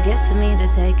bargain gifts for me to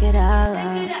take it all.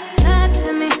 Lied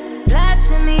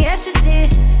to me, yes you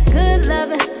did. Good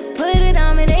loving, put it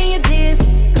on me, then you did.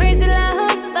 Crazy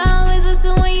love, I always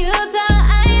listen when you talk.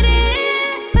 I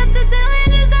did, but the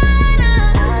damage is done.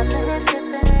 I've been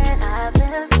shipping it, I've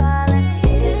been falling.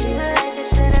 If you like it,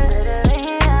 should've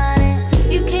been on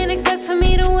it. You can't expect for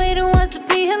me to wait and want to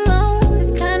be alone.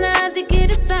 It's kinda hard to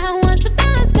get it back once the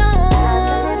feeling's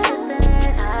gone.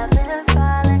 I've been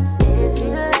falling. If you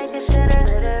like it, should've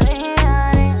been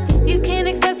on it. You can't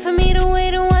expect for me to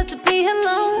wait and want to be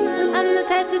alone. I'm the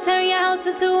type to turn your house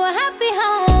into a happy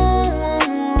home.